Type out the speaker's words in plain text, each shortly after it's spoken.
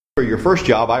your first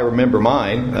job, I remember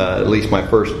mine, at least my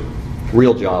first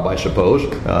real job, I suppose.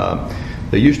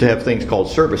 They used to have things called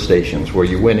service stations where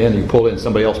you went in, you pulled in,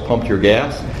 somebody else pumped your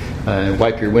gas, and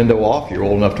wiped your window off. You're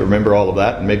old enough to remember all of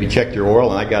that, and maybe checked your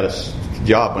oil. And I got a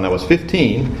job when I was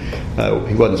 15.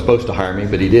 He wasn't supposed to hire me,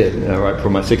 but he did, right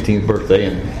before my 16th birthday,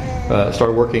 and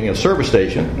started working at a service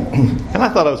station. And I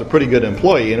thought I was a pretty good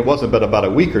employee, and it wasn't but about a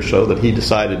week or so that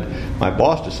my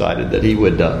boss decided that he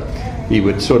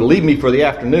would sort of leave me for the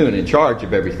afternoon in charge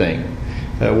of everything.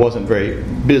 Wasn't very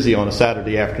busy on a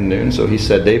Saturday afternoon, so he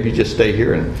said, "Dave, you just stay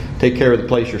here and take care of the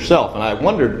place yourself." And I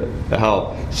wondered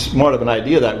how smart of an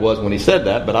idea that was when he said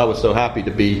that, but I was so happy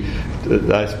to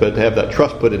have that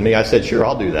trust put in me. I said, "Sure,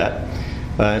 I'll do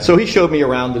that." So he showed me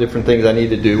around the different things I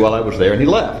needed to do while I was there, and he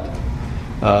left.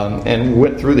 And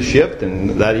went through the shift,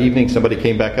 and that evening somebody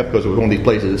came back up, because it was one of these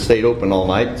places that stayed open all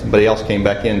night. Somebody else came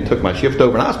back in and took my shift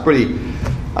over, and I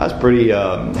was pretty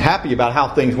happy about how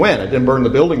things went. I didn't burn the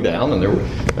building down, and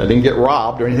I didn't get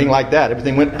robbed or anything like that.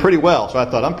 Everything went pretty well, so I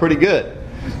thought, I'm pretty good.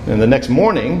 And the next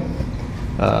morning,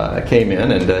 I came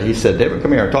in, and he said, "David,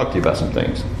 come here and talk to you about some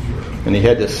things." And he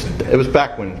had this. It was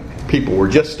back when people were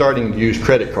just starting to use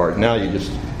credit cards. Now you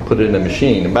just put it in a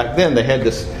machine. And back then they had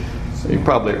this.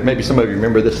 Maybe some of you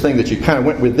remember this thing that you kind of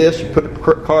went with this. You put a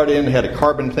card in, it had a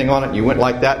carbon thing on it, and you went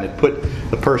like that, and it put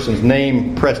the person's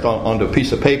name pressed onto a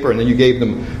piece of paper, and then you gave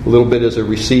them a little bit as a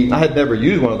receipt. I had never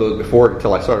used one of those before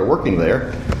until I started working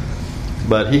there.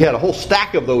 But he had a whole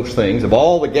stack of those things, of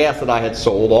all the gas that I had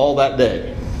sold all that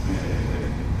day.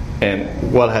 And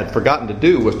what I had forgotten to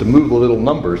do was to move the little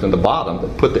numbers in the bottom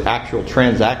that put the actual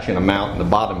transaction amount in the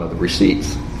bottom of the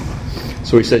receipts.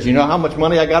 So he says, "You know how much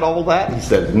money I got all of that?" He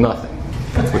said, "Nothing."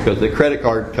 Because the credit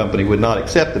card company would not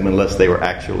accept them unless the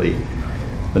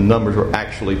numbers were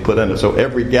actually put in it. So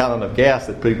every gallon of gas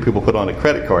that people put on a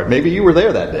credit card, maybe you were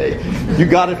there that day, you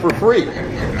got it for free.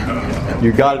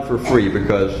 You got it for free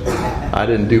because I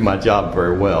didn't do my job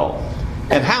very well.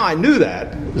 And how I knew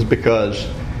that is because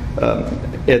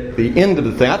at the end of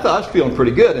the thing, I thought I was feeling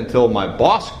pretty good until my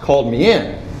boss called me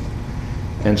in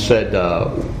and said,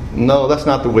 "No, that's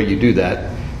not the way you do that.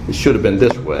 It should have been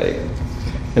this way."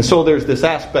 And so there's this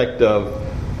aspect of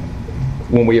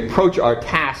when we approach our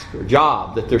task or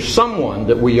job that there's someone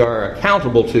that we are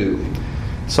accountable to,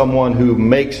 someone who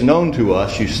makes known to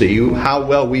us, you see, how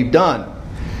well we've done.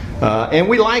 And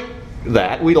we like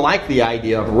that. We like the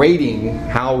idea of rating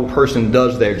how a person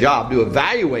does their job, to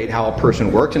evaluate how a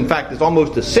person works. In fact, it's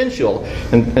almost essential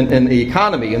in the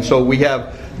economy. And so we have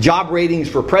job ratings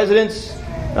for presidents,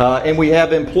 and we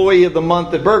have Employee of the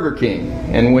Month at Burger King.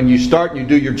 And when you start and you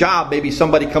do your job, maybe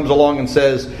somebody comes along and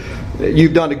says,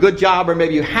 "You've done a good job," or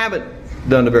maybe you haven't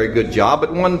done a very good job.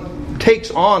 But one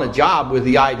takes on a job with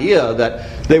the idea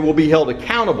that they will be held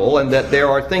accountable and that there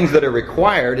are things that are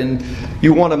required. And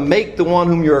you want to make the one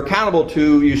whom you're accountable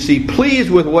to, you see, pleased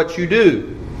with what you do.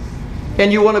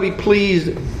 And you want to be pleased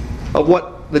of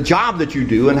what the job that you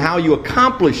do and how you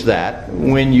accomplish that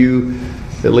when you...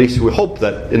 At least we hope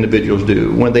that individuals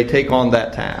do when they take on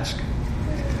that task.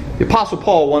 The Apostle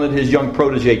Paul wanted his young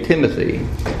protege Timothy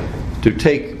to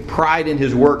take pride in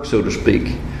his work, so to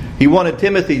speak. He wanted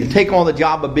Timothy to take on the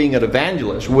job of being an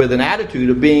evangelist with an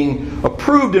attitude of being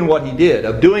approved in what he did,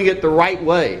 of doing it the right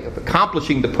way, of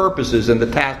accomplishing the purposes and the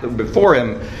task that were before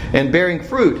him and bearing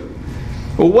fruit.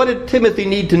 Well, what did Timothy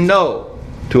need to know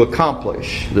to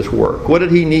accomplish this work? What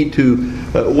did he need to...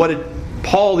 what did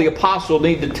Paul the Apostle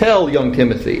need to tell young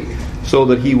Timothy so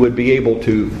that he would be able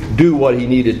to do what he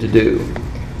needed to do?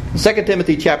 2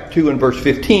 Timothy chapter 2 and verse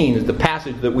 15 is the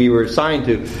passage that we were assigned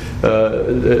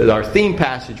to, our theme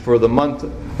passage for the month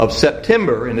of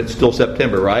September, and it's still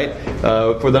September, right?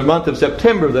 For the month of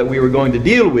September that we were going to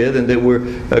deal with and that we're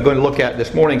going to look at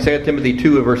this morning. 2 Timothy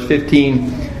 2 and verse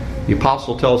 15, the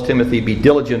Apostle tells Timothy, "Be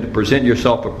diligent to present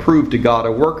yourself approved to God,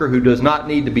 a worker who does not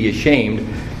need to be ashamed,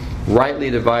 rightly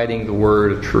dividing the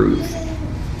word of truth."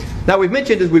 Now, we've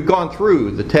mentioned as we've gone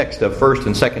through the text of 1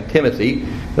 and 2 Timothy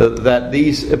that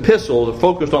these epistles are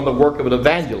focused on the work of an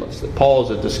evangelist. That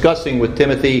Paul is discussing with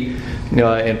Timothy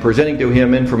and presenting to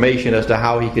him information as to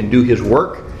how he can do his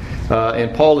work.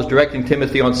 And Paul is directing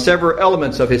Timothy on several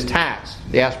elements of his task.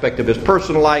 The aspect of his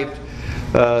personal life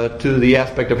to the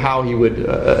aspect of how he would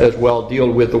as well deal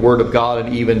with the Word of God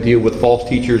and even deal with false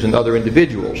teachers and other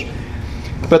individuals.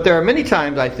 But there are many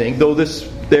times, I think, though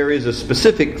there is a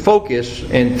specific focus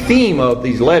and theme of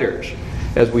these letters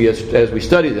as we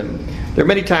study them, there are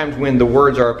many times when the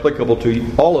words are applicable to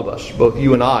all of us, both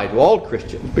you and I, to all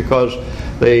Christians, because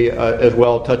they as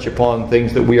well touch upon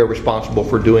things that we are responsible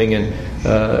for doing and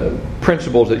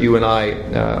principles that you and I,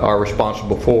 are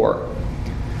responsible for.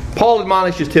 Paul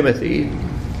admonishes Timothy,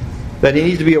 2 Timothy 2 and verse 15, "Be diligent to present yourself approved to God, a worker who does not need to be ashamed, rightly dividing the word of truth." Now, we've mentioned as we've gone through the text of 1 and 2 Timothy that that he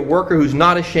needs to be a worker who's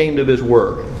not ashamed of his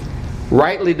work,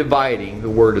 rightly dividing the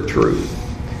word of truth.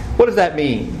 What does that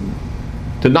mean?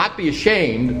 To not be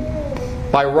ashamed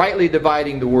by rightly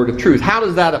dividing the word of truth. How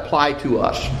does that apply to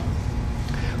us?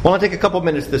 Well, I'll take a couple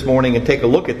minutes this morning and take a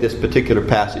look at this particular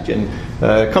passage and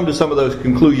come to some of those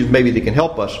conclusions maybe that can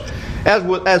help us.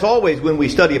 As always, when we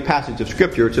study a passage of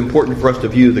Scripture, it's important for us to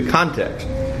view the context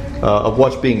of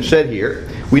what's being said here.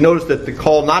 We notice that the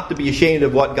call not to be ashamed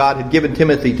of what God had given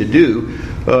Timothy to do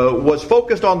was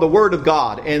focused on the Word of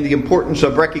God and the importance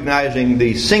of recognizing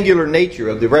the singular nature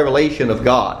of the revelation of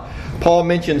God. Paul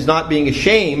mentions not being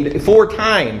ashamed 4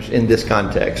 times in this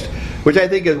context, which I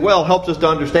think as well helps us to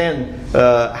understand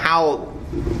how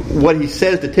what he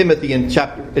says to Timothy in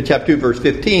chapter 2, verse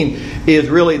 15, is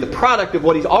really the product of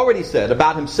what he's already said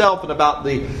about himself and about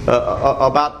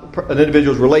an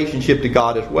individual's relationship to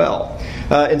God as well.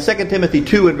 In 2 Timothy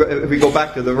 2, if we go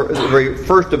back to the very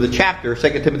first of the chapter, 2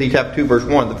 Timothy chapter 2, verse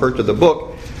 1, the first of the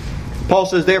book, Paul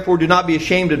says, "Therefore do not be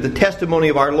ashamed of the testimony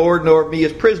of our Lord, nor of me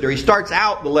as prisoner." He starts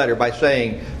out the letter by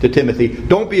saying to Timothy,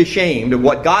 don't be ashamed of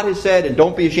what God has said, and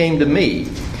don't be ashamed of me.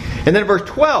 And then in verse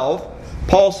 12,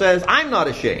 Paul says, I'm not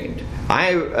ashamed.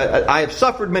 I have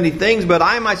suffered many things, but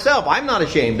I'm not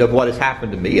ashamed of what has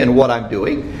happened to me and what I'm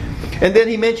doing. And then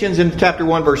he mentions in chapter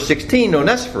 1, verse 16,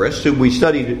 Onesiphorus, who we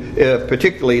studied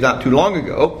particularly not too long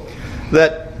ago,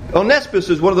 that Onesiphorus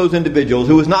is one of those individuals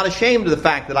who was not ashamed of the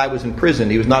fact that I was in prison.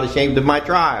 He was not ashamed of my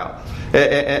trial,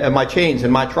 and my chains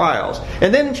and my trials.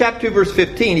 And then in chapter 2, verse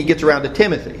 15, he gets around to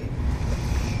Timothy.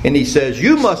 And he says,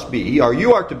 you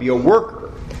are to be a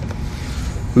worker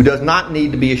who does not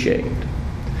need to be ashamed.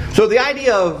 So the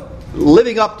idea of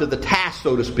living up to the task,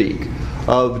 so to speak,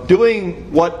 of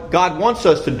doing what God wants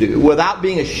us to do without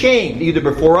being ashamed, either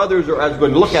before others or, as we're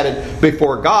going to look at it,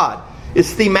 before God,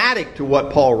 is thematic to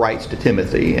what Paul writes to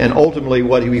Timothy, and ultimately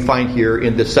what we find here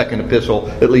in this second epistle,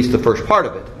 at least the first part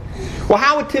of it. Well,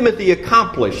 how would Timothy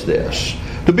accomplish this?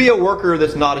 To be a worker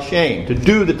that's not ashamed, to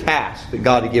do the task that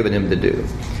God had given him to do.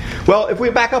 Well, if we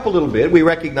back up a little bit, we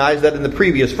recognize that in the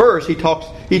previous verse, he tells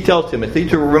Timothy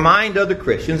to remind other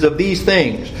Christians of these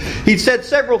things. He said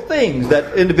several things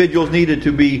that individuals needed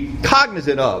to be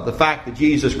cognizant of. The fact that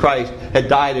Jesus Christ had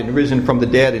died and risen from the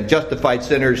dead and justified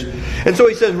sinners. And so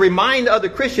he says, remind other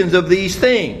Christians of these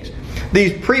things.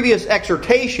 These previous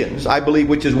exhortations, I believe,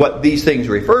 which is what these things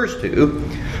refers to,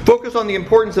 focus on the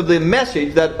importance of the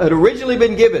message that had originally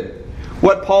been given.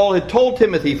 What Paul had told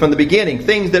Timothy from the beginning,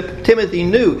 things that Timothy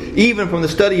knew, even from the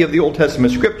study of the Old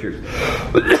Testament Scriptures.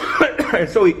 And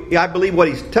so I believe what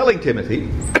he's telling Timothy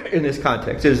in this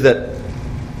context is that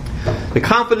the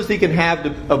confidence he can have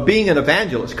of being an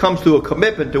evangelist comes through a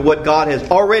commitment to what God has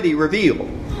already revealed.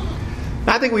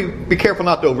 I think we be careful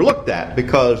not to overlook that,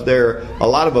 because there are a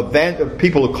lot of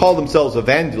people who call themselves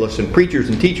evangelists and preachers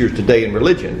and teachers today in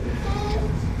religion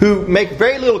who make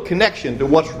very little connection to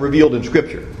what's revealed in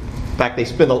Scripture. In fact, they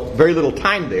spend very little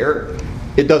time there.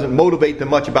 It doesn't motivate them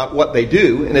much about what they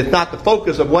do, and it's not the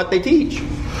focus of what they teach.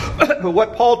 But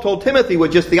what Paul told Timothy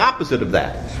was just the opposite of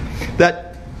that.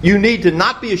 That you need to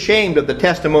not be ashamed of the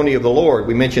testimony of the Lord,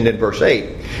 we mentioned in verse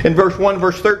 8. In verse 1,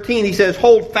 verse 13, he says,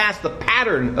 hold fast the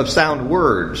pattern of sound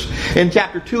words. In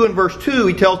chapter 2 and verse 2,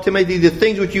 he tells Timothy, the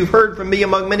things which you've heard from me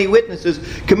among many witnesses,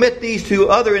 commit these to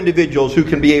other individuals who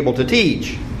can be able to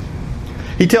teach.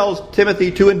 He tells Timothy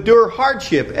to endure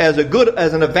hardship as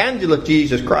an evangelist of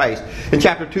Jesus Christ. In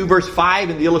chapter 2, verse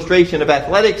 5, in the illustration of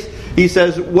athletics, he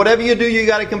says, whatever you do, you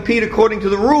got to compete according to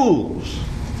the rules.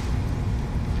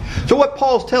 So what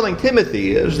Paul's telling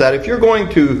Timothy is that if you're going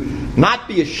to not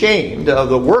be ashamed of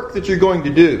the work that you're going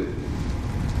to do,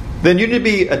 then you need to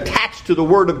be attached to the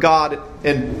Word of God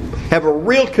and have a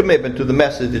real commitment to the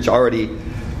message that's already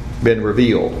been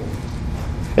revealed.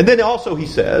 And then also he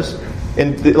says,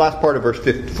 in the last part of verse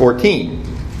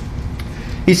 14,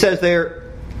 he says there,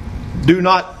 do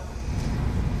not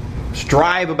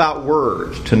strive about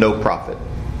words to no profit.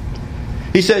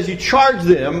 He says you charge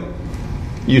them,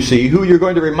 you see, who you're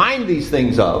going to remind these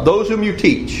things of, those whom you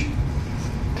teach,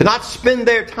 to not spend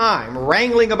their time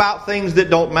wrangling about things that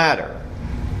don't matter.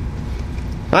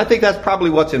 And I think that's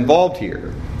probably what's involved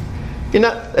here. And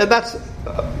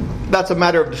that's a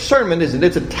matter of discernment, isn't it?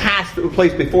 It's a task that we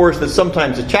place before us that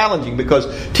sometimes is challenging, because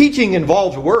teaching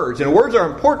involves words, and words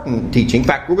are important in teaching. In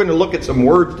fact, we're going to look at some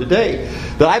words today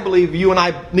that I believe you and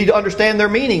I need to understand their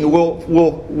meaning.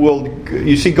 We'll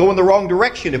you see, go in the wrong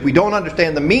direction if we don't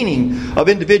understand the meaning of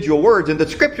individual words. And the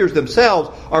Scriptures themselves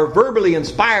are verbally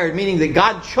inspired, meaning that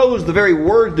God chose the very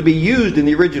word to be used in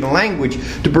the original language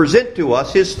to present to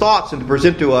us His thoughts and to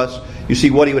present to us, you see,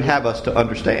 what He would have us to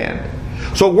understand.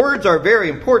 So words are very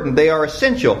important. They are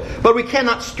essential. But we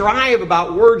cannot strive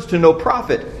about words to no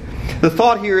profit. The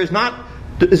thought here is not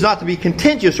to be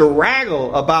contentious or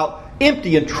wrangle about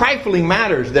empty and trifling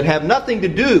matters that have nothing to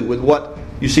do with what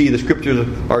you see the Scriptures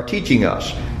are teaching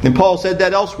us. And Paul said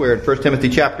that elsewhere in 1 Timothy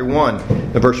chapter 1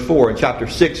 and verse 4 and chapter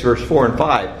 6 verse 4 and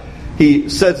 5. He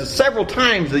says it several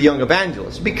times to the young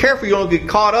evangelists. Be careful you don't get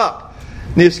caught up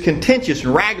in this contentious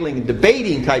and wrangling and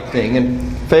debating type thing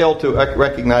and fail to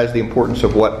recognize the importance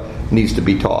of what needs to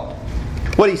be taught.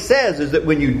 What he says is that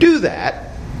when you do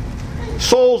that,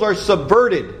 souls are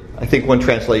subverted, I think one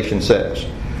translation says.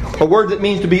 A word that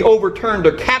means to be overturned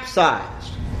or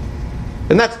capsized.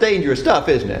 And that's dangerous stuff,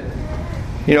 isn't it?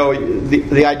 You know,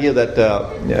 the idea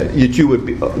that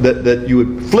you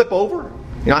would flip over.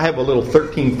 You know, I have a little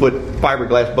 13-foot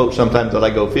fiberglass boat sometimes that I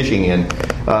go fishing in.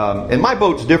 And my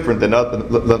boat's different than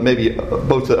maybe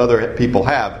boats that other people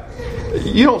have.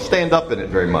 You don't stand up in it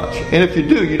very much. And if you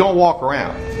do, you don't walk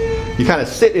around. You kind of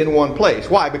sit in one place.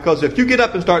 Why? Because if you get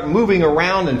up and start moving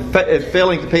around and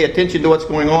failing to pay attention to what's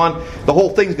going on, the whole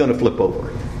thing's going to flip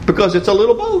over. Because it's a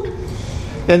little boat.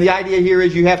 And the idea here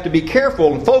is you have to be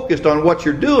careful and focused on what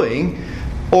you're doing,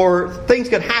 or things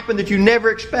could happen that you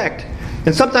never expect.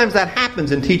 And sometimes that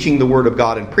happens in teaching the Word of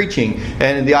God and preaching.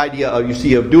 And in the idea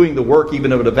of doing the work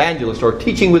even of an evangelist or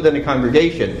teaching within a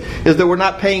congregation is that we're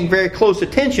not paying very close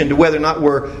attention to whether or not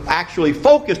we're actually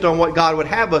focused on what God would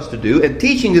have us to do and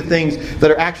teaching the things that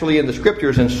are actually in the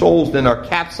Scriptures, and souls then are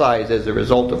capsized as a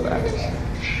result of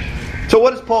that. So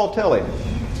what is Paul telling?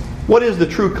 What is the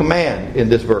true command in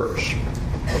this verse?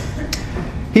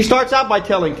 He starts out by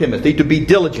telling Timothy to be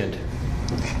diligent.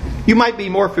 You might be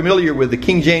more familiar with the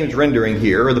King James rendering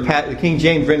here, or the King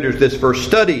James renders this verse,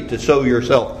 study to show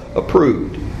yourself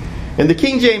approved. And the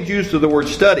King James use of the word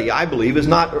study, I believe, is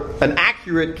not an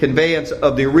accurate conveyance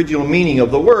of the original meaning of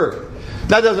the word.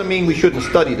 That doesn't mean we shouldn't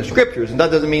study the Scriptures, and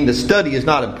that doesn't mean the study is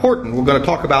not important. We're going to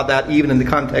talk about that even in the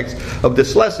context of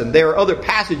this lesson. There are other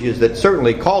passages that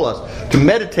certainly call us to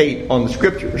meditate on the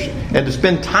Scriptures and to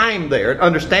spend time there and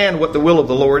understand what the will of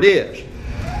the Lord is.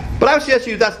 But I would suggest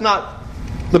to you that's not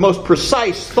the most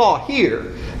precise thought here,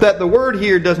 that the word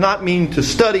here does not mean to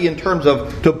study in terms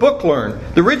of to book learn.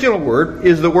 The original word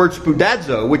is the word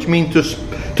spoudazo, which means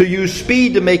to use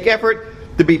speed, to make effort,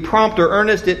 to be prompt or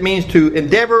earnest. It means to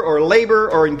endeavor or labor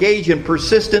or engage in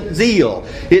persistent zeal.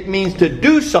 It means to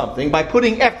do something by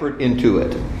putting effort into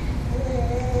it.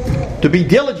 To be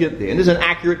diligent, then, is an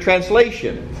accurate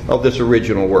translation of this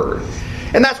original word.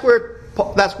 And that's where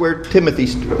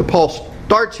Paul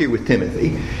starts here with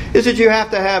Timothy, is that you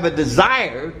have to have a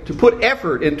desire to put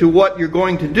effort into what you're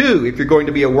going to do if you're going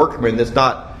to be a workman that's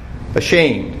not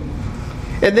ashamed.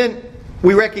 And then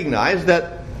we recognize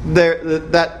that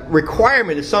that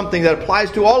requirement is something that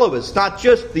applies to all of us, not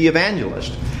just the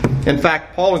evangelist. In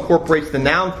fact, Paul incorporates the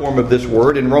noun form of this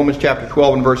word in Romans chapter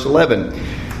 12 and verse 11.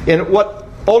 In what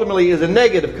ultimately is a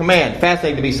negative command.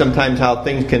 Fascinating to me sometimes how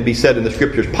things can be said in the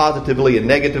Scriptures positively and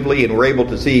negatively, and we're able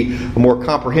to see more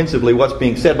comprehensively what's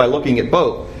being said by looking at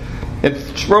both. In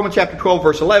Romans chapter 12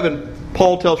 verse 11,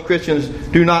 Paul tells Christians,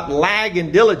 do not lag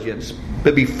in diligence,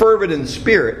 but be fervent in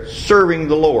spirit, serving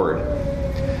the Lord.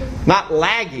 Not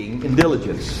lagging in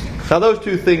diligence. Now those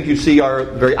two things you see are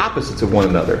very opposites of one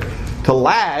another. To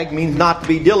lag means not to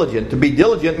be diligent. To be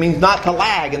diligent means not to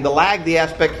lag. And to lag, the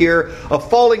aspect here of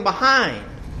falling behind.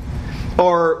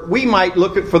 Or we might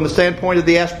look at it from the standpoint of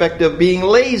the aspect of being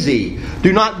lazy.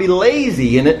 Do not be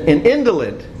lazy and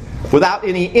indolent without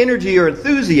any energy or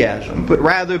enthusiasm, but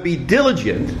rather be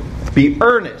diligent, be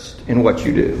earnest in what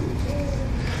you do.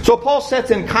 So Paul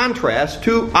sets in contrast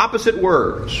two opposite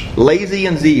words, lazy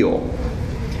and zeal,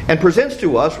 and presents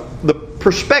to us the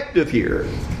perspective here,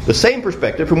 the same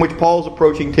perspective from which Paul is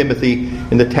approaching Timothy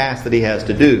in the task that he has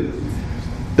to do.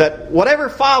 That whatever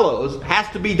follows has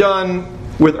to be done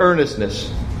with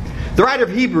earnestness. The writer of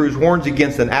Hebrews warns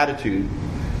against an attitude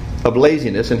of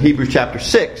laziness in Hebrews chapter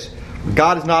 6.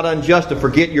 God is not unjust to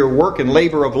forget your work and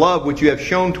labor of love which you have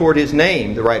shown toward His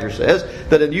name, the writer says,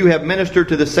 that you have ministered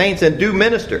to the saints and do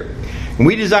minister. And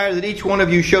we desire that each one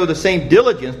of you show the same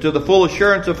diligence to the full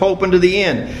assurance of hope unto the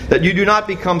end, that you do not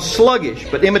become sluggish,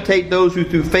 but imitate those who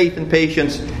through faith and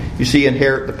patience, you see,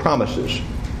 inherit the promises.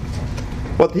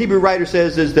 What the Hebrew writer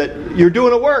says is that you're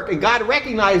doing a work, and God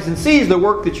recognizes and sees the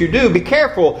work that you do. Be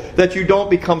careful that you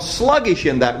don't become sluggish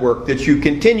in that work, that you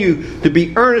continue to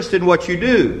be earnest in what you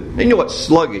do. And you know what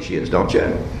sluggish is, don't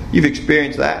you? You've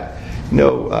experienced that. You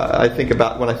know, when I think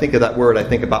of that word, I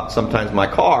think about sometimes my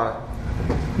car.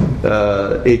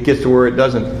 it gets to where it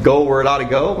doesn't go where it ought to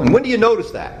go. And when do you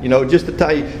notice that? Just to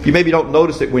tell you, you maybe don't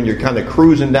notice it when you're kind of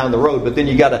cruising down the road, but then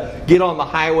you got to get on the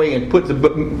highway and put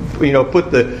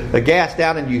the gas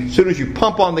down, and as soon as you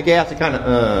pump on the gas, it kind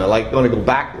of like going to go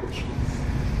backwards.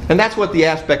 And that's what the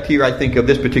aspect here, I think, of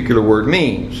this particular word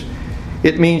means.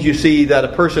 It means, you see, that a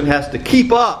person has to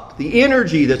keep up the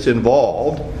energy that's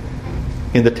involved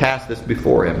in the task that's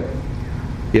before him.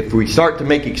 If we start to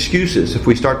make excuses, if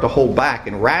we start to hold back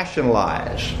and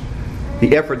rationalize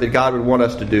the effort that God would want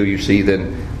us to do, you see,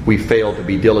 then we fail to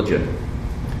be diligent.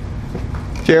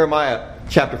 Jeremiah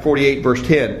chapter 48, verse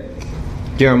 10.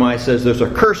 Jeremiah says, there's a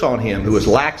curse on him who is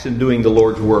lax in doing the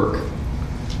Lord's work.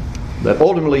 That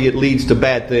ultimately it leads to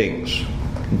bad things.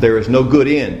 There is no good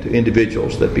end to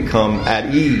individuals that become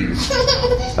at ease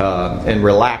and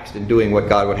relaxed in doing what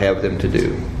God would have them to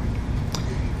do.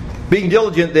 Being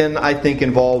diligent, then, I think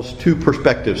involves two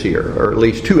perspectives here, or at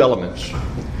least two elements.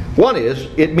 One is,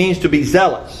 it means to be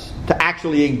zealous, to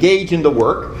actually engage in the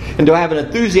work, and to have an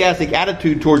enthusiastic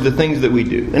attitude towards the things that we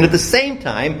do. And at the same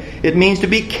time, it means to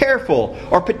be careful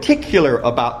or particular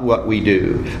about what we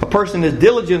do. A person is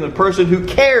diligent, a person who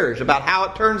cares about how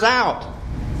it turns out.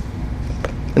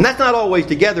 And that's not always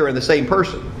together in the same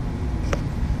person.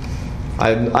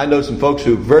 I know some folks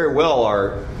who very well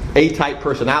are A-type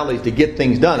personalities to get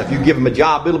things done. If you give them a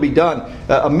job, it'll be done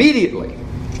immediately,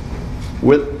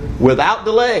 without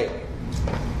delay.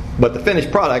 But the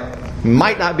finished product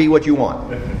might not be what you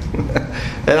want.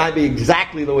 It might be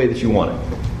exactly the way that you want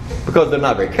it, because they're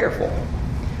not very careful.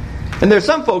 And there's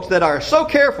some folks that are so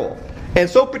careful and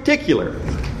so particular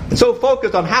and so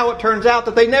focused on how it turns out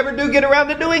that they never do get around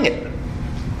to doing it.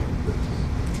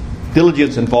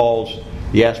 Diligence involves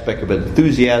the aspect of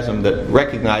enthusiasm that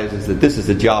recognizes that this is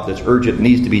a job that's urgent,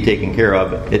 needs to be taken care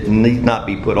of. It need not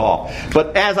be put off.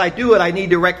 But as I do it, I need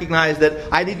to recognize that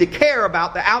I need to care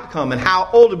about the outcome and how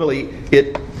ultimately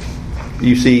it,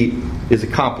 you see, is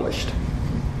accomplished.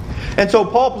 And so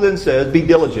Paul then says, be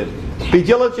diligent. Be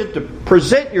diligent to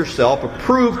present yourself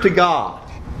approved to God.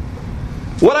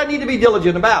 What I need to be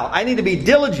diligent about? I need to be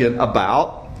diligent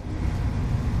about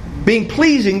being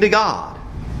pleasing to God.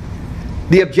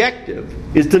 The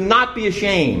objective is to not be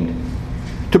ashamed,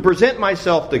 to present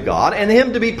myself to God, and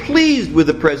Him to be pleased with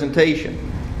the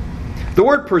presentation. The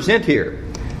word present here,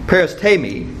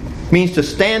 paristemi, means to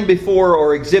stand before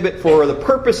or exhibit for the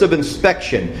purpose of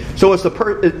inspection. So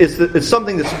it's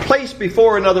something that's placed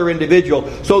before another individual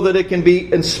so that it can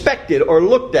be inspected or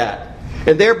looked at.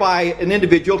 And thereby an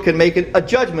individual can make a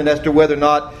judgment as to whether or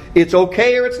not it's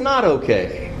okay or it's not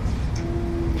okay.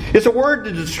 It's a word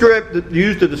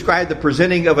used to describe the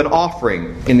presenting of an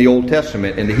offering in the Old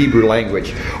Testament in the Hebrew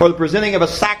language, or the presenting of a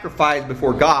sacrifice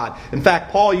before God. In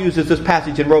fact, Paul uses this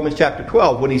passage in Romans chapter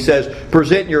 12 when he says,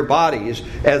 present your bodies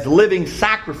as living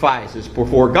sacrifices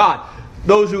before God.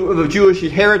 Those who of Jewish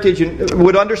heritage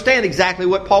would understand exactly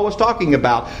what Paul was talking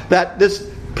about, that this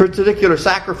particular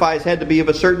sacrifice had to be of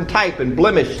a certain type and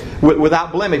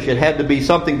without blemish. It had to be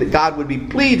something that God would be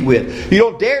pleased with. You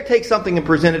don't dare take something and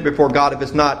present it before God if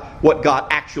it's not what God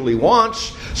actually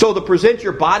wants. So to present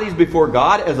your bodies before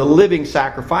God as a living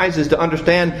sacrifice is to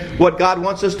understand what God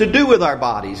wants us to do with our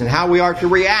bodies and how we are to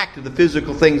react to the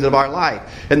physical things of our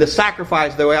life and the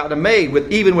sacrifice that we ought to make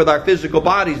even with our physical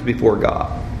bodies before God.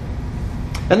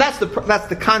 And that's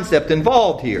the concept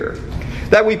involved here.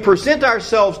 That we present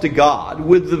ourselves to God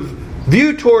with the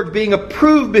view towards being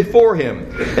approved before Him.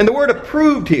 And the word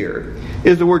approved here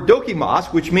is the word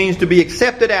dokimos, which means to be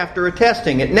accepted after a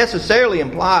testing. It necessarily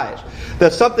implies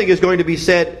that something is going to be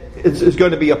said, is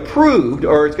going to be approved,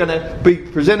 or it's going to be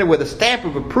presented with a stamp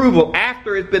of approval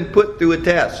after it's been put through a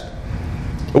test.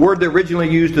 A word that originally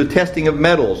used the testing of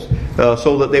metals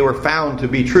so that they were found to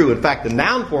be true. In fact, the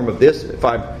noun form of this, if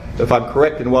I'm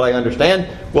correct in what I understand,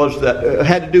 was that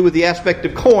had to do with the aspect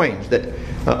of coins. That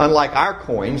unlike our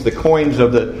coins, the coins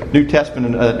of the New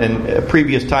Testament and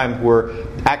previous times were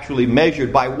actually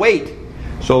measured by weight,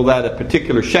 so that a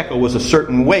particular shekel was a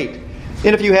certain weight.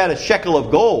 And if you had a shekel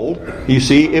of gold, you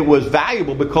see, it was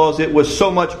valuable because it was so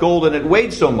much gold and it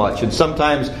weighed so much. And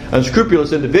sometimes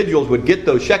unscrupulous individuals would get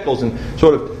those shekels and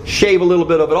sort of shave a little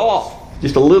bit of it off.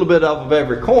 Just a little bit of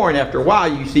every coin. After a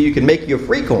while, you see, you can make you a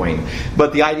free coin.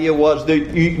 But the idea was, do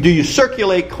you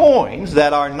circulate coins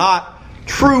that are not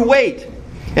true weight?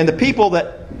 And the people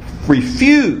that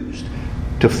refused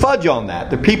to fudge on that,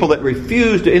 the people that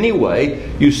refused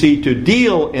anyway, you see, to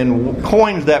deal in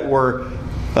coins that were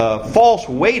false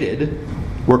weighted,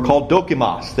 were called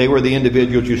dokimos. They were the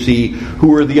individuals, you see, who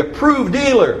were the approved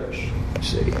dealers. You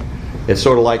see. It's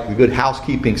sort of like the good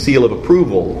housekeeping seal of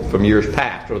approval from years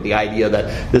past, or the idea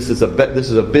that this is a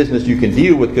business you can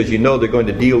deal with because you know they're going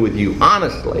to deal with you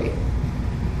honestly.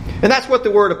 And that's what the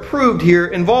word approved here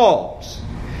involves.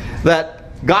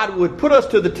 That God would put us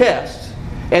to the test,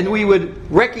 and we would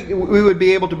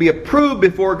be able to be approved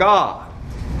before God.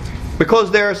 Because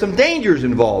there are some dangers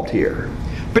involved here.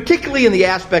 Particularly in the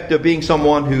aspect of being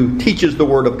someone who teaches the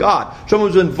Word of God.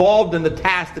 Someone who's involved in the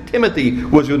task that Timothy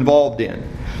was involved in.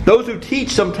 Those who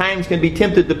teach sometimes can be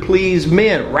tempted to please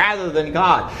men rather than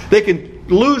God. They can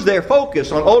lose their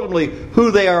focus on ultimately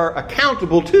who they are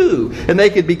accountable to. And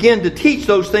they can begin to teach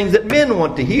those things that men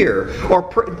want to hear.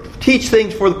 Or teach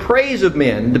things for the praise of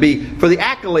men, for the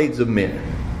accolades of men.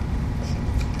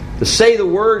 To say the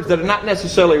words that are not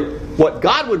necessarily what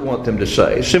God would want them to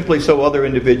say, simply so other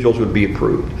individuals would be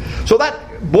approved. So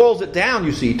that boils it down,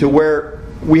 you see, to where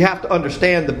we have to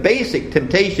understand the basic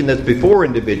temptation that's before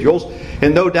individuals,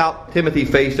 and no doubt Timothy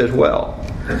faced as well.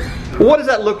 What does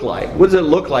that look like? What does it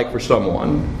look like for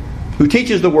someone who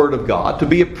teaches the Word of God to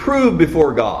be approved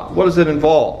before God? What does it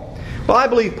involve? Well, I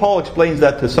believe Paul explains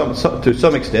that to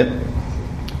some extent.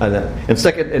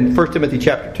 In 1 Timothy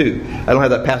chapter 2. I don't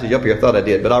have that passage up here. I thought I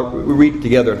did, but I'll read it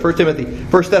together. In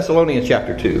 1 Thessalonians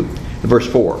chapter 2, verse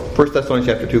 4. 1 Thessalonians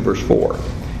chapter 2, verse 4.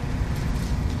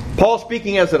 Paul,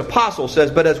 speaking as an apostle,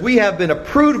 says, "But as we have been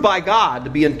approved by God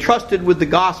to be entrusted with the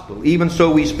gospel, even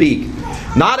so we speak.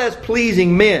 Not as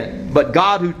pleasing men, but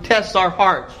God who tests our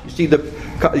hearts." You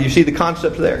see the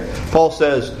concept there? Paul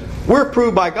says, we're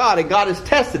approved by God, and God is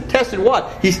tested. Tested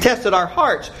what? He's tested our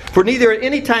hearts. For neither at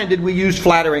any time did we use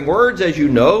flattering words, as you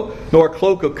know, nor a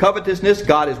cloak of covetousness,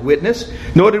 God is witness.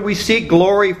 Nor did we seek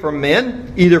glory from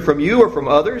men, either from you or from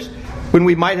others, when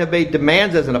we might have made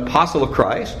demands as an apostle of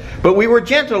Christ. But we were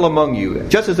gentle among you,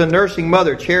 just as a nursing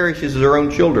mother cherishes her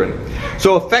own children.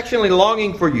 So affectionately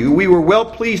longing for you, we were well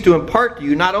pleased to impart to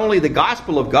you not only the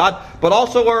gospel of God, but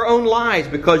also our own lives,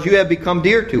 because you have become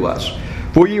dear to us.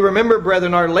 For ye remember,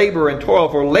 brethren, our labor and toil,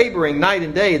 for laboring night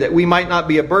and day, that we might not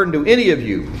be a burden to any of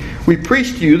you. We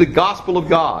preach to you the gospel of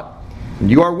God.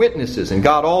 And you are witnesses, and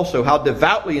God also, how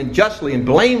devoutly and justly and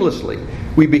blamelessly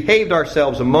we behaved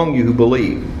ourselves among you who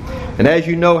believe. And as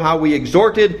you know how we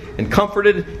exhorted and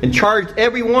comforted and charged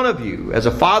every one of you, as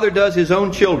a father does his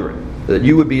own children, that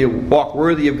you would walk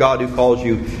worthy of God who calls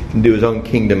you into His own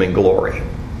kingdom and glory.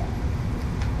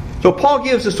 So Paul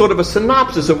gives us sort of a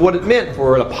synopsis of what it meant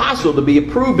for an apostle to be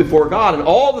approved before God and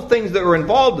all the things that were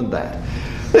involved in that.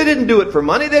 They didn't do it for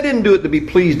money. They didn't do it to be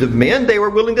pleased of men. They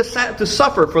were willing to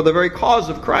suffer for the very cause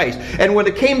of Christ. And when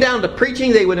it came down to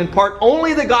preaching, they would impart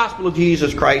only the gospel of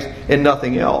Jesus Christ and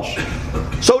nothing else.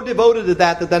 So devoted to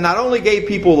that they not only gave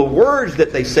people the words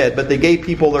that they said, but they gave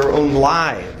people their own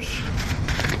lives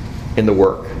in the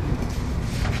work.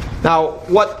 Now,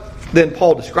 what then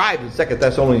Paul describes in 2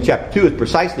 Thessalonians chapter 2 is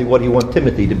precisely what he wants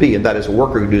Timothy to be, and that is a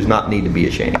worker who does not need to be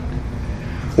ashamed.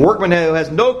 A workman who has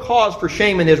no cause for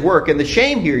shame in his work. And the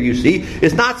shame here, you see,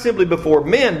 is not simply before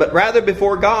men, but rather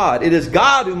before God. It is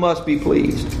God who must be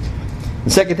pleased. In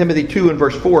 2 Timothy 2 and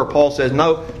verse 4, Paul says,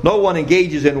 No one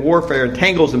engages in warfare and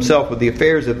entangles himself with the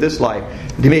affairs of this life,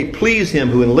 that he may please him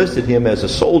who enlisted him as a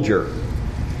soldier.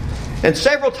 And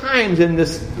several times in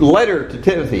this letter to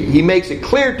Timothy, he makes it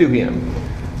clear to him,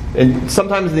 and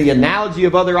sometimes the analogy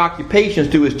of other occupations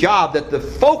to his job, that the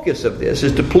focus of this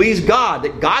is to please God,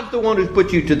 that God's the one who's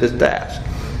put you to this task.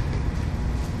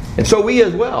 And so we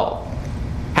as well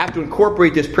have to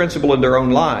incorporate this principle in their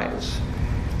own lives.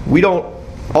 We don't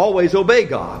always obey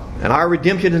God, and our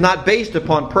redemption is not based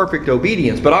upon perfect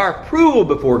obedience, but our approval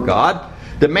before God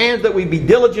demands that we be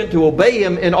diligent to obey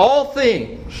Him in all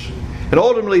things. And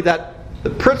ultimately that the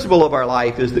principle of our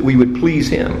life is that we would please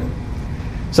Him.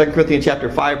 2 Corinthians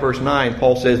chapter 5 verse 9,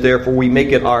 Paul says, Therefore we make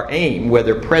it our aim,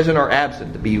 whether present or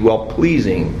absent, to be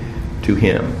well-pleasing to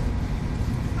Him.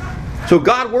 So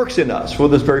God works in us for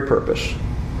this very purpose.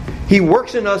 He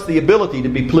works in us the ability to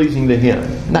be pleasing to Him.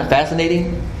 Isn't that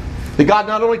fascinating? That God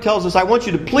not only tells us, I want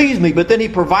you to please me, but then He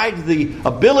provides the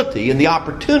ability and the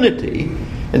opportunity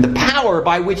and the power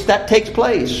by which that takes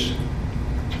place.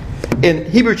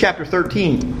 In Hebrews chapter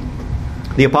 13,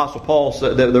 the Apostle Paul,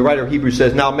 the writer of Hebrews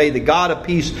says, Now may the God of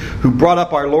peace, who brought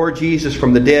up our Lord Jesus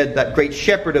from the dead, that great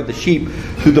shepherd of the sheep,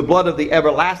 through the blood of the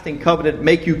everlasting covenant,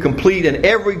 make you complete in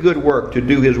every good work to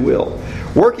do His will,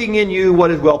 working in you what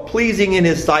is well-pleasing in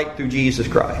His sight through Jesus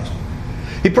Christ.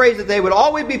 He prays that they would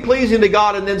always be pleasing to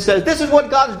God, and then says, this is what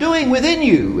God's doing within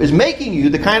you, is making you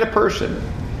the kind of person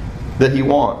that He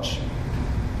wants.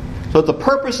 So that the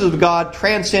purposes of God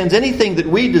transcends anything that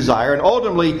we desire, and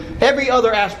ultimately every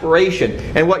other aspiration.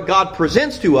 And what God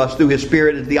presents to us through His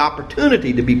Spirit is the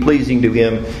opportunity to be pleasing to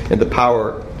Him and the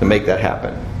power to make that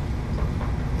happen.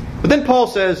 But then Paul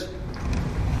says,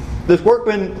 this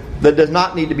workman that does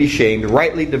not need to be shamed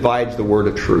rightly divides the word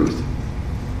of truth.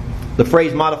 The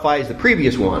phrase modifies the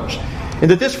previous ones,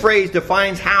 and that this phrase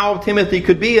defines how Timothy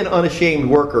could be an unashamed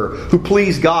worker who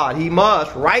pleased God. He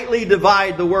must rightly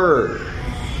divide the word.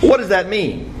 What does that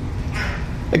mean?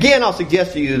 Again, I'll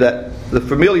suggest to you that the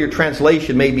familiar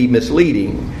translation may be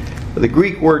misleading. The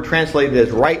Greek word translated as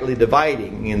rightly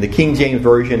dividing in the King James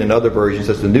Version and other versions,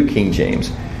 that's the New King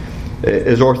James,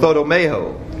 is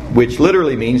orthodomeo, which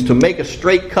literally means to make a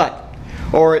straight cut.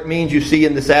 Or it means, you see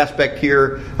in this aspect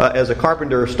here, as a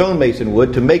carpenter or stonemason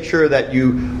would, to make sure that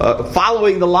you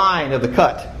following the line of the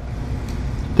cut,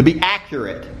 to be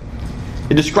accurate.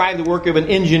 It described the work of an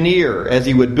engineer as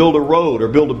he would build a road or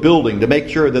build a building to make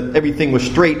sure that everything was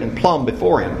straight and plumb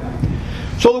before him.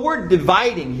 So the word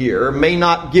dividing here may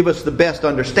not give us the best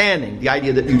understanding, the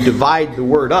idea that you divide the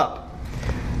word up.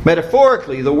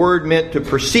 Metaphorically, the word meant to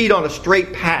proceed on a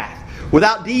straight path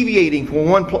without deviating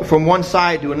from one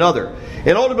side to another.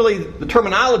 And ultimately, the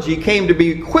terminology came to be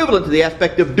equivalent to the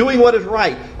aspect of doing what is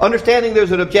right, understanding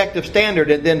there's an objective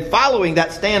standard, and then following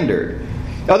that standard.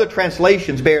 Other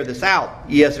translations bear this out.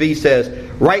 ESV says,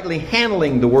 rightly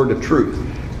handling the word of truth.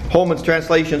 Holman's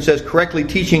translation says, correctly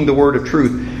teaching the word of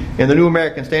truth. And the New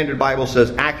American Standard Bible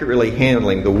says, accurately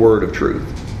handling the word of truth.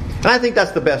 And I think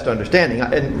that's the best understanding.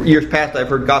 In years past, I've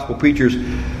heard gospel preachers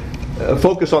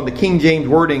focus on the King James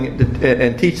wording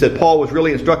and teach that Paul was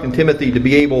really instructing Timothy to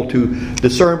be able to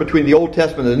discern between the Old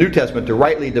Testament and the New Testament, to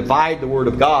rightly divide the Word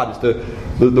of God.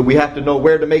 We have to know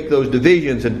where to make those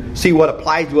divisions and see what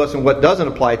applies to us and what doesn't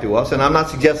apply to us. And I'm not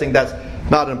suggesting that's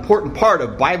not an important part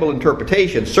of Bible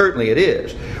interpretation. Certainly it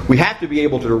is. We have to be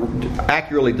able to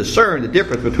accurately discern the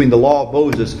difference between the law of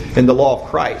Moses and the law of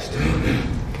Christ.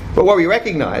 But what we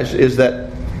recognize is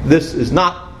that this is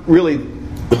not really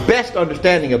the best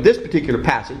understanding of this particular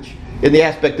passage in the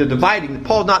aspect of dividing.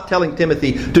 Paul's not telling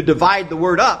Timothy to divide the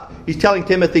word up. He's telling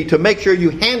Timothy to make sure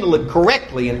you handle it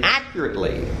correctly and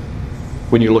accurately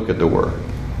when you look at the word.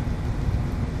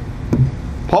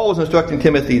 Paul was instructing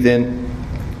Timothy then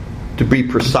to be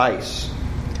precise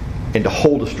and to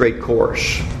hold a straight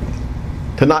course,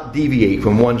 to not deviate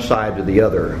from one side to the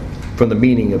other from the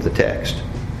meaning of the text.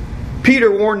 Peter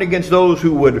warned against those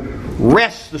who would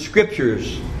wrest the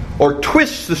Scriptures or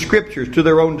twist the Scriptures to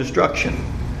their own destruction.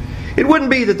 It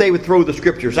wouldn't be that they would throw the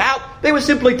Scriptures out. They would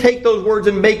simply take those words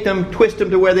and make them, twist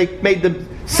them to where they made them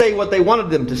say what they wanted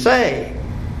them to say.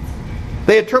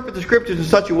 They interpret the Scriptures in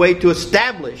such a way to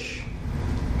establish,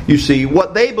 you see,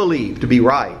 what they believe to be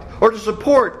right, or to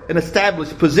support an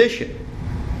established position.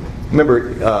 I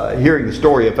remember hearing the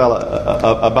story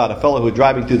about a fellow who was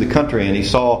driving through the country, and he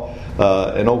saw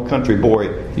an old country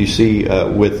boy, you see,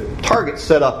 with targets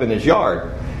set up in his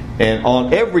yard. And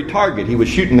on every target, he was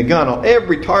shooting the gun. On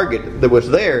every target that was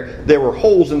there were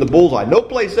holes in the bullseye. No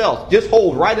place else, just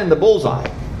holes right in the bullseye.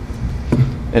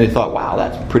 And he thought, wow,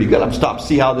 that's pretty good. I'm going to stop and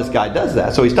see how this guy does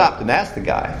that. So he stopped and asked the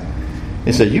guy.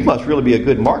 He said, you must really be a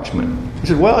good marksman. He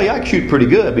said, well, yeah, I can shoot pretty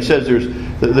good. But he says,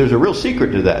 there's a real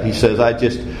secret to that. He says, I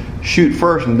just shoot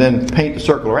first and then paint the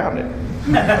circle around it.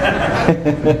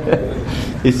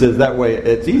 He says, that way,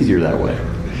 it's easier that way.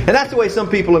 And that's the way some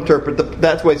people interpret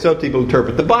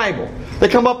the Bible. They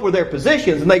come up with their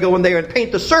positions and they go in there and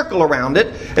paint the circle around it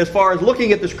as far as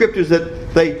looking at the Scriptures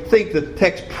that they think the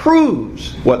text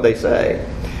proves what they say.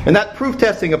 And that proof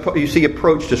testing, you see,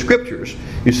 approach to Scriptures,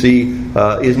 you see,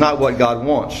 is not what God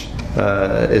wants.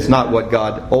 It's not what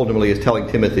God ultimately is telling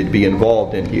Timothy to be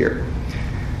involved in here.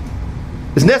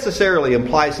 This necessarily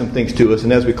implies some things to us,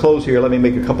 and as we close here, let me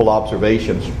make a couple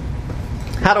observations.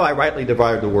 How do I rightly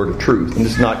divide the word of truth? And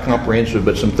this is not comprehensive,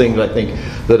 but some things I think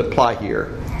that apply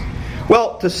here.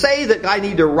 Well, to say that I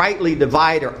need to rightly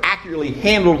divide or accurately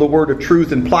handle the word of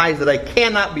truth implies that I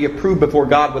cannot be approved before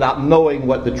God without knowing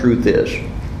what the truth is.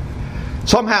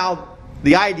 Somehow,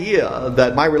 the idea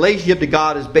that my relationship to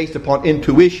God is based upon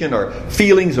intuition or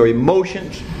feelings or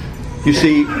emotions, you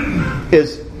see,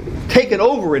 is taken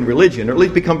over in religion, or at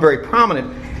least become very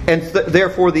prominent. And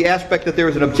therefore, the aspect that there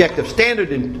is an objective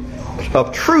standard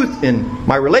of truth in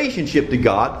my relationship to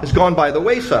God has gone by the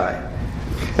wayside.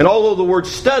 And although the word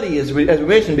study, as we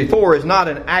mentioned before, is not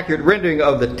an accurate rendering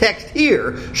of the text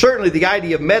here, certainly the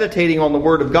idea of meditating on the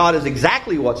Word of God is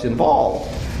exactly what's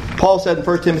involved. Paul said in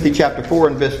 1 Timothy chapter 4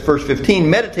 and verse 15,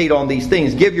 meditate on these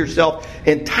things, give yourself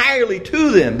entirely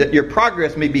to them, that your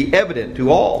progress may be evident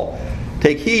to all.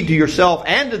 Take heed to yourself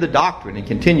and to the doctrine, and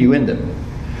continue in them.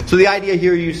 So the idea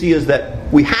here you see is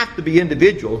that we have to be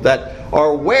individuals that are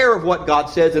aware of what God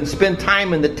says and spend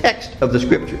time in the text of the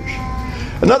Scriptures.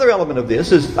 Another element of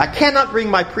this is I cannot bring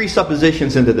my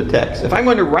presuppositions into the text. If I'm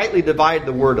going to rightly divide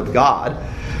the Word of God,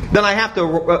 then I have to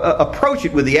approach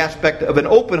it with the aspect of an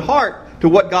open heart to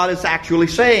what God is actually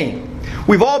saying.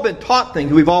 We've all been taught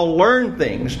things, we've all learned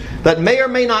things that may or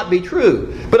may not be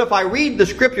true. But if I read the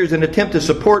Scriptures and attempt to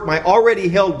support my already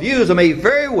held views, I may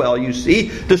very well, you see,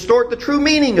 distort the true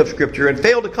meaning of Scripture and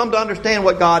fail to come to understand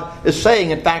what God is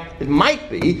saying. In fact, it might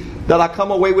be that I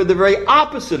come away with the very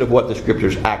opposite of what the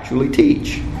Scriptures actually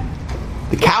teach.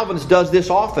 The Calvinist does this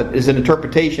often, is an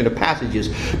interpretation of passages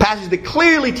that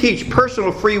clearly teach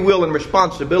personal free will and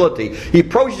responsibility. He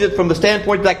approaches it from the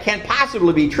standpoint that can't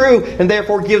possibly be true, and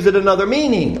therefore gives it another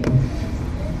meaning.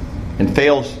 And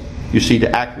fails, you see,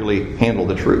 to accurately handle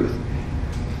the truth.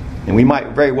 And we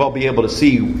might very well be able to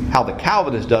see how the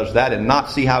Calvinist does that and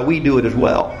not see how we do it as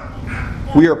well.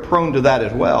 We are prone to that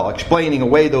as well, explaining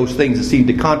away those things that seem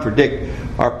to contradict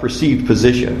our perceived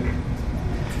position.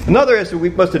 Another is that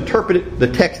we must interpret the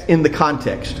text in the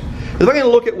context. If I'm going to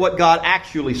look at what God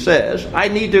actually says, I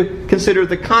need to consider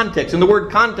the context. And the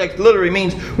word context literally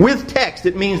means with text.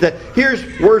 It means that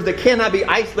here's words that cannot be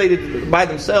isolated by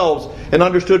themselves and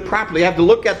understood properly. I have to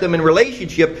look at them in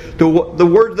relationship to the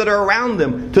words that are around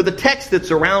them, to the text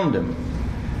that's around them.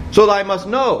 So that I must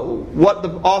know what the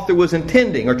author was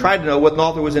intending, or try to know what the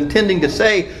author was intending to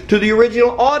say to the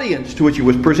original audience to which it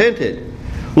was presented.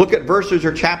 Look at verses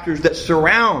or chapters that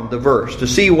surround the verse to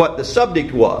see what the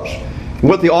subject was,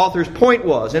 what the author's point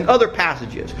was, and other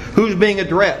passages, who's being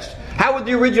addressed. How would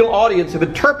the original audience have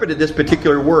interpreted this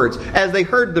particular words as they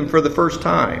heard them for the first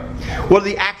time? What do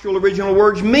the actual original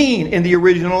words mean in the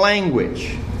original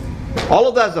language? All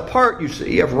of that is a part, you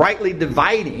see, of rightly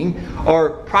dividing or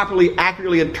properly,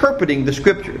 accurately interpreting the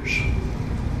Scriptures.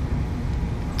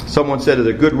 Someone said that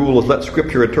a good rule is let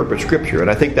Scripture interpret Scripture, and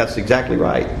I think that's exactly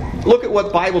right. Look at what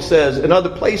the Bible says in other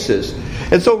places.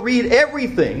 And so read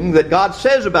everything that God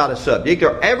says about a subject,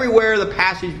 or everywhere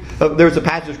there's a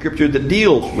passage of Scripture that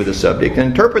deals with a subject,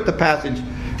 and interpret the passage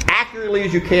accurately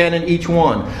as you can in each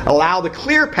one. Allow the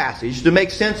clear passage to make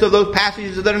sense of those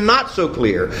passages that are not so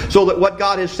clear, so that what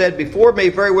God has said before may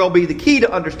very well be the key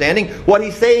to understanding what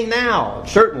He's saying now.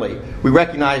 Certainly, we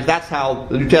recognize that's how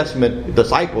the New Testament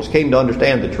disciples came to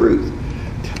understand the truth.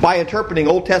 By interpreting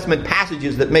Old Testament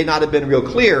passages that may not have been real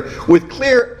clear, with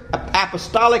clear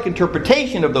apostolic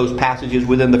interpretation of those passages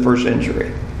within the first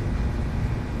century.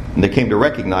 And they came to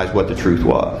recognize what the truth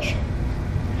was.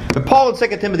 But Paul in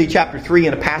 2 Timothy chapter 3,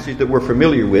 in a passage that we're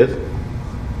familiar with,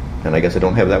 and I guess I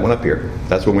don't have that one up here.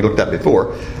 That's one we looked at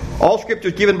before. All Scripture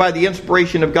is given by the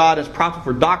inspiration of God as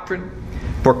profitable for doctrine,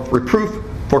 for reproof,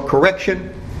 for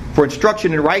correction, for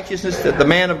instruction in righteousness, that the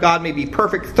man of God may be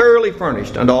perfect, thoroughly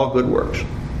furnished unto all good works.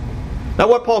 Now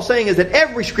what Paul's saying is that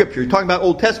every Scripture, he's talking about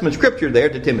Old Testament Scripture there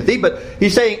to Timothy, but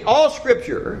he's saying all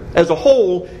Scripture as a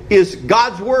whole is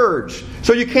God's words.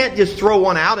 So you can't just throw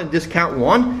one out and discount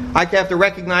one. I have to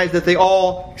recognize that they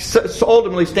all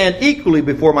ultimately stand equally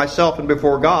before myself and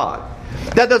before God.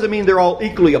 That doesn't mean they're all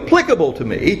equally applicable to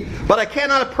me, but I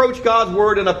cannot approach God's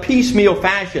Word in a piecemeal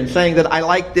fashion, saying that I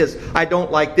like this, I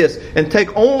don't like this, and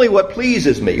take only what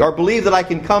pleases me, or believe that I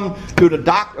can come to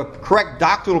a correct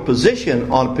doctrinal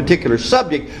position on a particular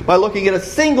subject by looking at a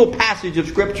single passage of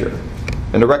Scripture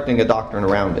and erecting a doctrine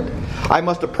around it. I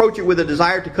must approach it with a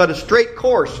desire to cut a straight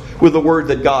course with the Word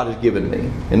that God has given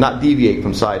me, and not deviate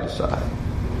from side to side.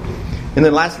 And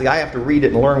then lastly, I have to read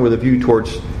it and learn with a view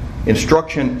towards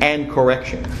instruction and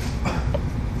correction.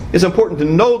 It's important to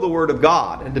know the Word of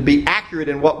God and to be accurate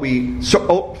in what we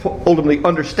ultimately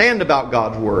understand about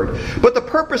God's Word. But the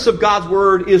purpose of God's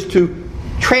Word is to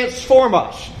transform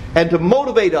us and to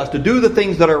motivate us to do the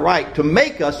things that are right, to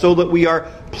make us so that we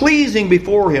are pleasing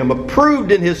before Him,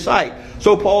 approved in His sight.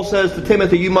 So Paul says to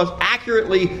Timothy, you must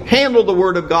accurately handle the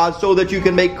Word of God so that you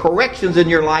can make corrections in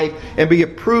your life and be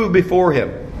approved before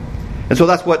Him. And so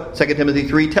that's what 2 Timothy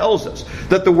 3 tells us.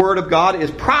 That the Word of God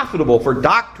is profitable for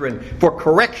doctrine, for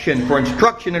correction, for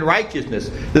instruction in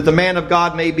righteousness. That the man of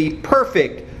God may be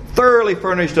perfect, thoroughly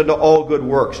furnished unto all good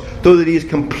works. So that he is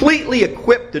completely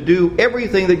equipped to do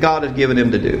everything that God has given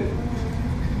him to do.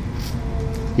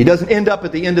 He doesn't end up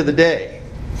at the end of the day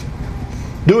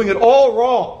doing it all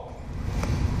wrong,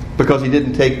 because he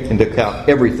didn't take into account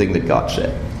everything that God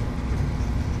said.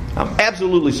 I'm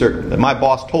absolutely certain that my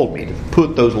boss told me to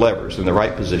put those levers in the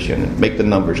right position and make the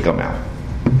numbers come out.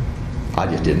 I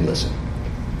just didn't listen.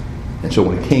 And so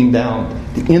when it came down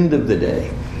to the end of the day,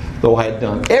 though I had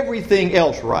done everything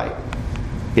else right,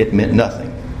 it meant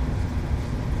nothing.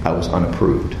 I was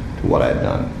unapproved to what I had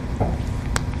done.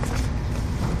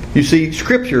 You see,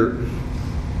 Scripture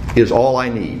is all I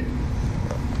need,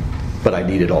 but I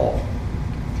need it all.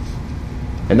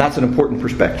 And that's an important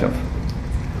perspective.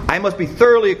 I must be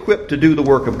thoroughly equipped to do the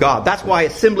work of God. That's why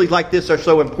assemblies like this are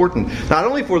so important. Not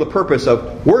only for the purpose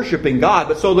of worshiping God,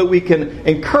 but so that we can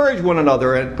encourage one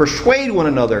another and persuade one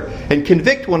another and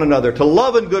convict one another to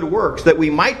love and good works, that we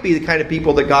might be the kind of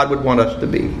people that God would want us to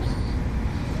be.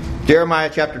 Jeremiah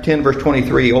chapter 10 verse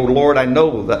 23, O Lord, I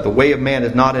know that the way of man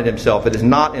is not in himself. It is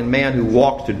not in man who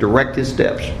walks to direct his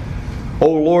steps. O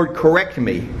Lord, correct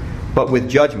me, but with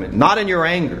judgment, not in your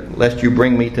anger, lest you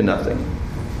bring me to nothing.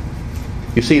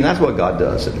 You see, and that's what God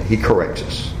does. He corrects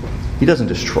us. He doesn't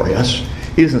destroy us.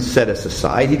 He doesn't set us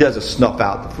aside. He doesn't snuff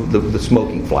out the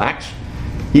smoking flax.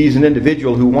 He's an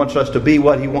individual who wants us to be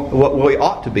what we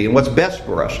ought to be and what's best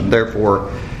for us. And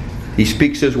therefore, He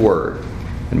speaks His word.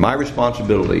 And my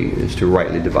responsibility is to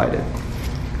rightly divide it.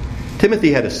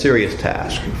 Timothy had a serious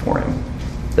task before him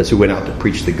as he went out to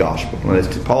preach the gospel. And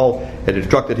as Paul had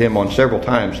instructed him on several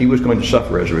times, he was going to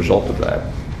suffer as a result of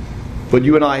that. But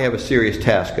you and I have a serious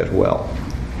task as well.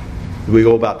 We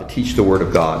go about to teach the Word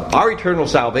of God. Our eternal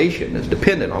salvation is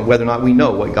dependent on whether or not we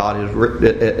know what God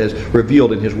has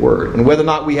revealed in His Word, and whether or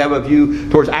not we have a view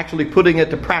towards actually putting it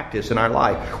to practice in our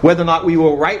life, whether or not we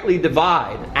will rightly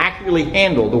divide and accurately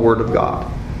handle the Word of God.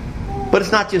 But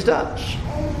it's not just us.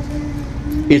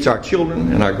 It's our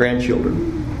children and our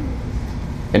grandchildren,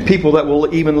 and people that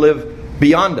will even live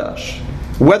beyond us.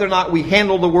 Whether or not we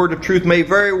handle the word of truth may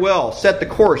very well set the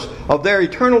course of their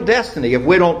eternal destiny if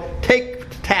we don't take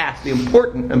to task the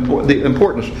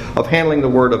importance of handling the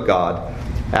word of God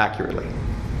accurately.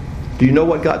 Do you know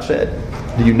what God said?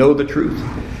 Do you know the truth?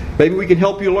 Maybe we can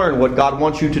help you learn what God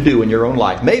wants you to do in your own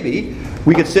life. Maybe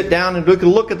we could sit down and we could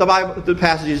look at the Bible, the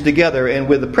passages together, and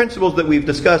with the principles that we've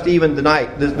discussed even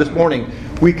tonight, this morning,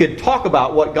 we could talk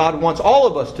about what God wants all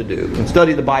of us to do and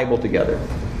study the Bible together.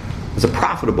 It's a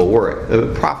profitable work,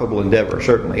 a profitable endeavor,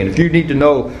 certainly. And if you need to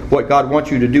know what God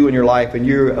wants you to do in your life, and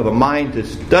you're of a mind to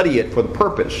study it for the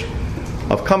purpose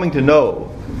of coming to know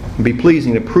and be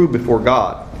pleasing and approved before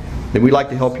God, then we'd like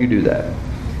to help you do that.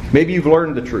 Maybe you've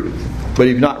learned the truth, but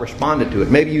you've not responded to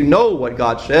it. Maybe you know what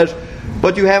God says,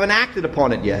 but you haven't acted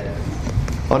upon it yet.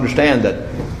 Understand that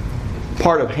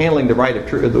part of handling the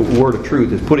word of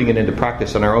truth is putting it into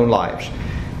practice in our own lives.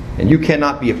 And you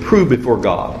cannot be approved before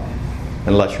God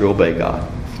unless you obey God.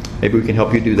 Maybe we can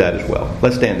help you do that as well.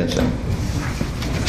 Let's stand and sing.